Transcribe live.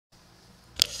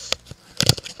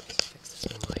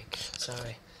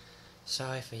sorry.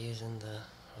 Sorry for using the...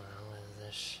 Hold on, what is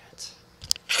this shit?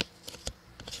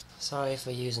 Sorry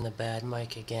for using the bad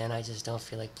mic again. I just don't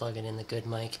feel like plugging in the good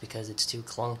mic because it's too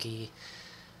clunky.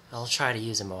 I'll try to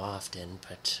use it more often,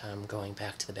 but I'm going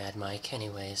back to the bad mic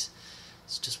anyways.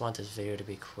 Just want this video to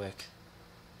be quick.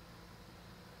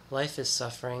 Life is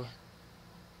suffering.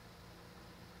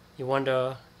 You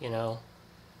wonder,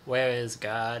 where is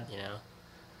God,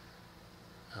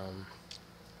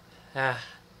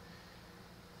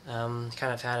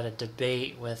 kind of had a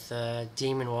debate with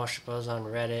demon worshippers on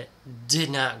Reddit. Did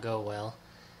not go well.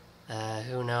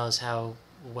 Who knows how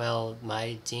well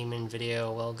my demon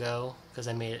video will go, because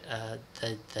I made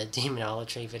the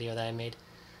demonolatry video that I made.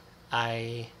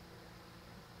 I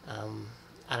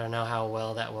don't know how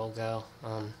well that will go.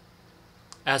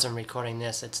 As I'm recording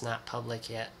this, it's not public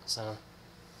yet, so.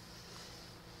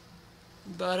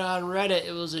 But on Reddit,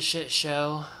 it was a shit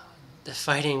show. The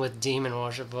fighting with demon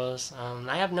worshippers.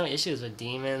 I have no issues with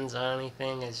demons or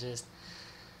anything. It's just,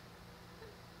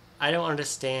 I don't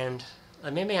understand.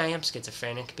 Maybe I am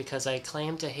schizophrenic because I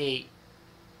claim to hate.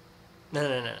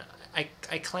 No.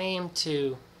 I claim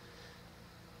to.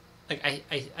 Like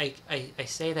I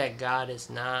say that God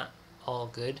is not all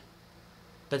good,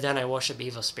 but then I worship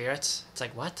evil spirits. It's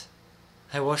like, what?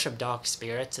 I worship dark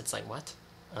spirits. It's like, what?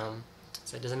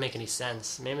 So it doesn't make any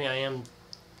sense. Maybe I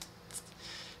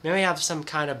have some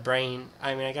kind of brain.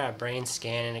 I mean, I got a brain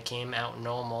scan and it came out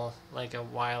normal like a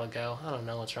while ago. I don't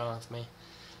know what's wrong with me.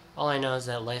 All I know is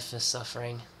that life is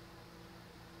suffering.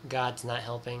 God's not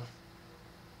helping.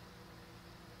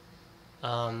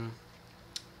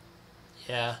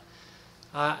 Yeah.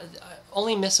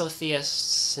 Only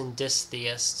misotheists and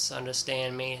dystheists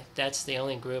understand me. That's the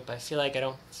only group. I feel like I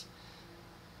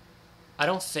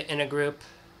don't fit in a group.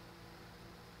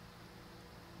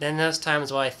 Then there's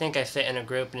times where I think I fit in a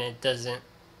group and it doesn't.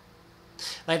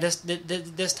 Like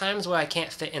there's times where I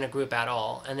can't fit in a group at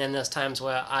all, and then there's times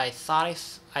where I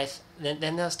thought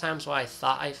then there's times where I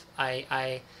thought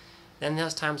then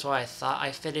there's times where I thought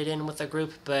I fitted in with a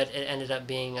group, but it ended up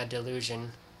being a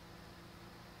delusion.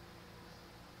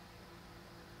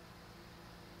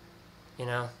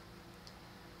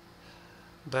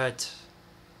 But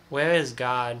where is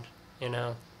God?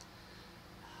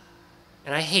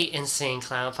 And I hate Insane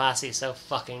Clown Posse so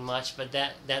fucking much, but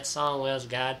that song, Where's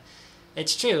God?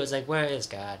 It's true. It's like, where is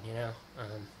God?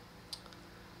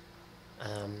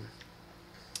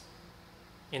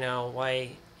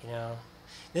 Why?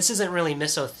 This isn't really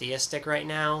misotheistic right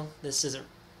now.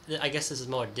 I guess this is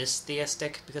more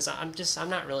dystheistic because I'm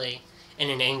not really in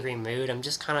an angry mood. I'm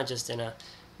just kind of just in a,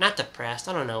 not depressed.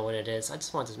 I don't know what it is. I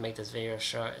just want to make this video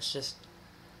short. It's just,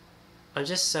 I'm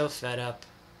just so fed up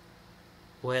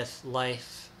with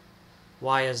life.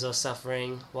 Why is there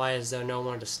suffering? Why is there no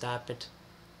one to stop it?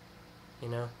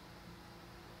 I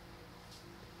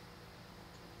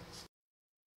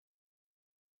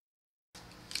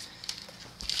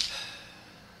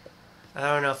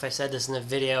don't know if I said this in the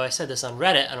video. I said this on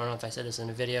Reddit. I don't know if I said this in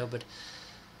the video, but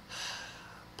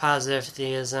positive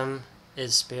theism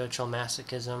is spiritual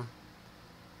masochism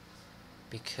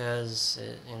because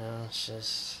it's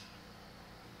just.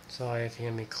 Sorry if you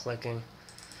hear me clicking.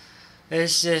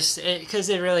 It's just because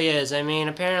it really is. I mean,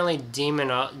 apparently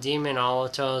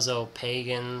demonolators are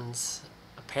pagans.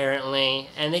 Apparently,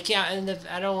 and they can't. And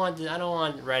I don't want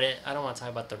Reddit. I don't want to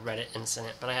talk about the Reddit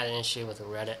incident, but I had an issue with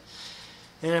Reddit.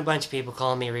 And a bunch of people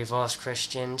call me reverse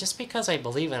Christian just because I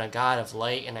believe in a God of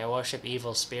light and I worship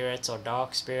evil spirits or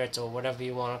dark spirits or whatever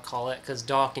you want to call it, because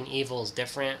dark and evil is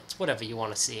different. It's whatever you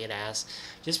want to see it as.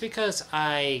 Just because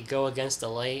I go against the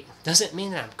light doesn't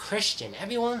mean that I'm Christian.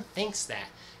 Everyone thinks that.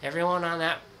 Everyone on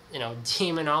that,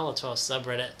 demonolator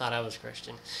subreddit thought I was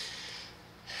Christian.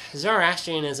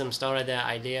 Zoroastrianism started that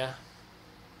idea.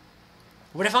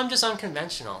 What if I'm just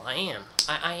unconventional? I am.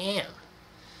 I am.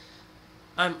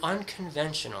 I'm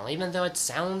unconventional. Even though it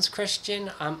sounds Christian,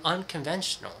 I'm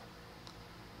unconventional.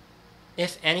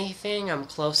 If anything, I'm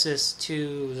closest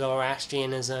to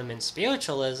Zoroastrianism and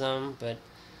spiritualism, but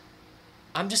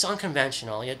I'm just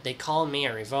unconventional. Yet they call me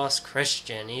a reverse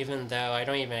Christian, even though I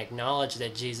don't even acknowledge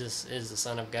that Jesus is the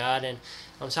Son of God. And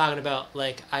I'm talking about,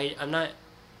 I'm not,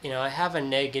 I have a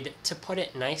negative, to put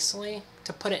it nicely,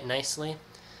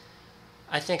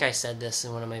 I think I said this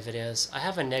in one of my videos. I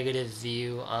have a negative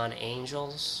view on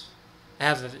angels. I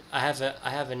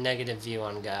have a negative view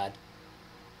on God.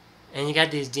 And you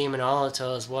got these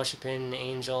demonolators worshiping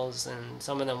angels, and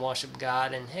some of them worship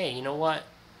God. And hey, you know what?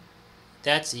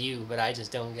 That's you, but I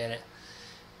just don't get it.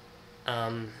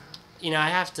 I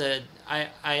have to.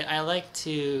 I like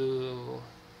to.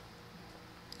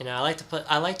 I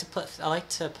like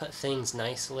to put things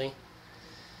nicely.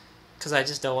 because I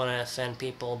just don't want to offend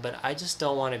people, but I just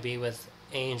don't want to be with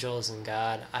angels and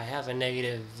God. I have a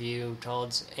negative view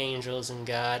towards angels and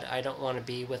God. I don't want to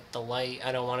be with the light.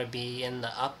 I don't want to be in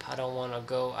the up. I don't want to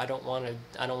go. I don't want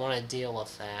to deal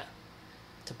with that.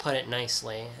 To put it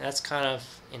nicely, that's kind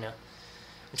of, I'm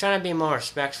trying to be more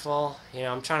respectful.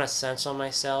 I'm trying to censor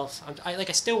myself. I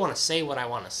still want to say what I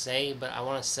want to say, but I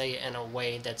want to say it in a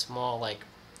way that's more like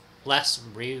less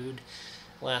rude,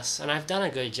 and I've done a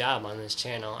good job on this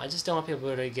channel. I just don't want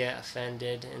people to get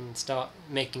offended and start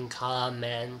making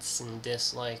comments and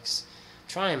dislikes. I'm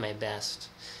trying my best.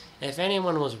 If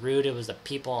anyone was rude, it was the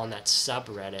people on that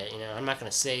subreddit. I'm not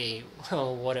gonna say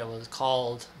what it was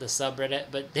called, the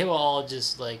subreddit, but they were all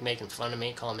just like making fun of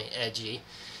me, calling me edgy.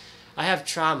 I have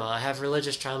trauma. I have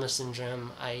religious trauma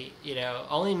syndrome.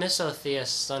 Only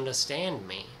misotheists understand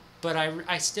me. But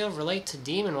I still relate to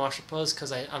demon worshippers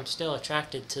because I'm still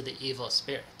attracted to the evil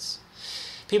spirits.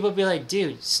 People be like,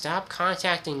 dude, stop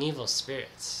contacting evil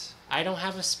spirits. I don't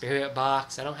have a spirit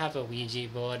box. I don't have a Ouija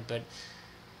board, but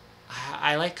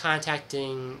I like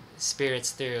contacting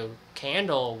spirits through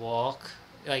candle walk,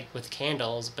 like with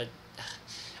candles, but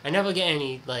I never get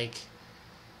any,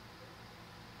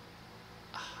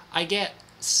 I get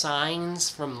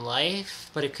signs from life,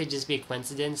 but it could just be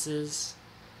coincidences.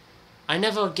 I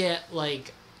never get,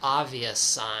 obvious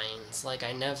signs.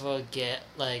 I never get,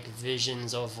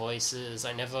 visions or voices.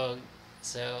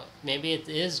 So maybe it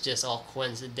is just all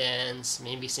coincidence.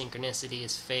 Maybe synchronicity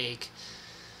is fake.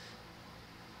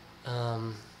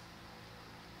 So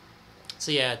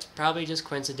yeah, it's probably just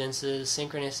coincidences.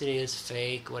 Synchronicity is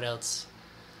fake. What else?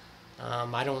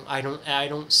 I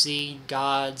don't see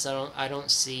gods. I don't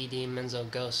see demons or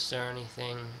ghosts or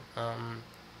anything.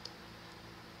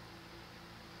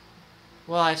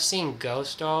 Well, I've seen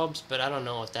ghost orbs, but I don't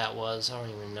know what that was. I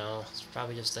don't even know. It's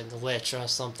probably just a glitch or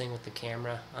something with the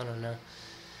camera. I don't know.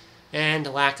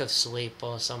 And lack of sleep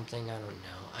or something. I don't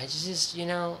know. I just, I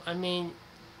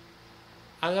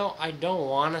don't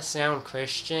want to sound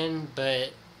Christian,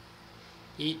 but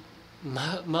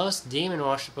most demon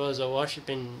worshippers are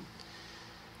worshiping,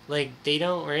 they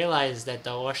don't realize that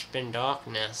they're worshiping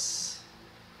darkness.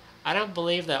 I don't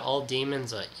believe that all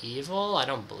demons are evil. I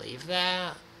don't believe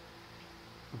that.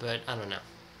 But I don't know.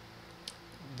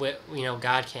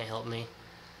 God can't help me.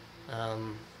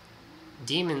 Some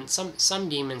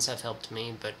demons have helped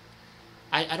me, but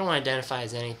I don't identify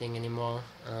as anything anymore.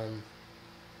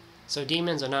 So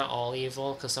demons are not all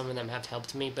evil, because some of them have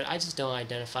helped me, but I just don't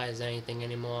identify as anything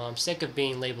anymore. I'm sick of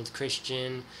being labeled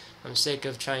Christian. I'm sick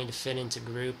of trying to fit into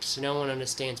groups. No one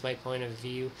understands my point of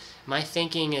view. My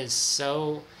thinking is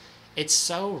it's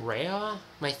so rare.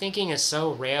 My thinking is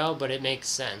so rare, but it makes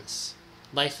sense.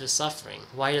 Life is suffering.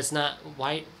 No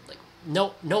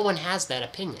one has that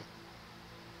opinion.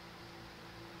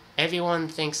 Everyone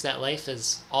thinks that life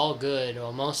is all good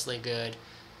or mostly good.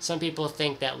 Some people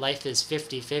think that life is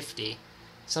 50-50.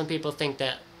 Some people think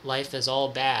that life is all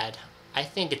bad. I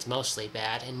think it's mostly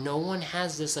bad, and no one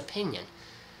has this opinion.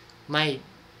 My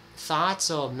thoughts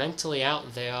are mentally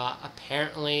out there.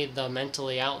 Apparently they're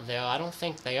mentally out there. I don't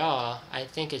think they are. I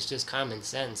think it's just common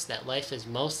sense that life is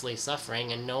mostly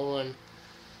suffering, and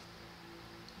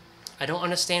I don't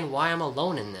understand why I'm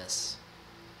alone in this.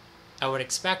 I would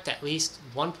expect at least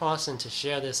one person to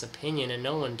share this opinion, and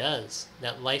no one does.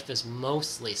 That life is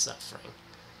mostly suffering.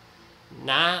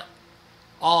 Not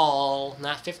all,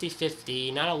 not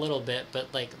 50-50, not a little bit,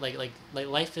 but like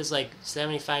life is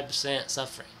 75%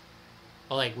 suffering.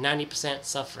 Or 90%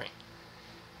 suffering.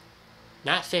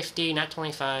 Not 50, not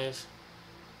 25.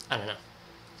 I don't know.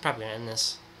 Probably gonna end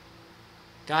this.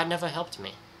 God never helped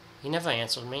me. He never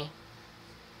answered me.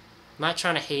 I'm not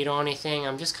trying to hate or anything.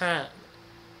 I'm just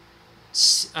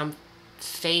I'm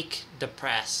fake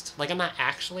depressed. I'm not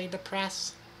actually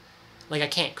depressed. I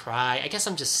can't cry. I guess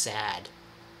I'm just sad.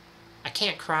 I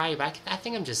can't cry, but I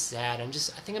think I'm just sad. I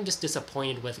think I'm just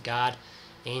disappointed with God,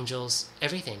 angels,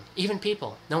 everything, even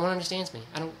people. No one understands me.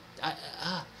 I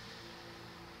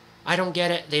don't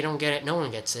get it. They don't get it. No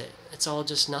one gets it. It's all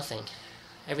just nothing.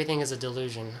 Everything is a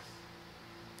delusion.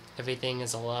 Everything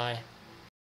is a lie.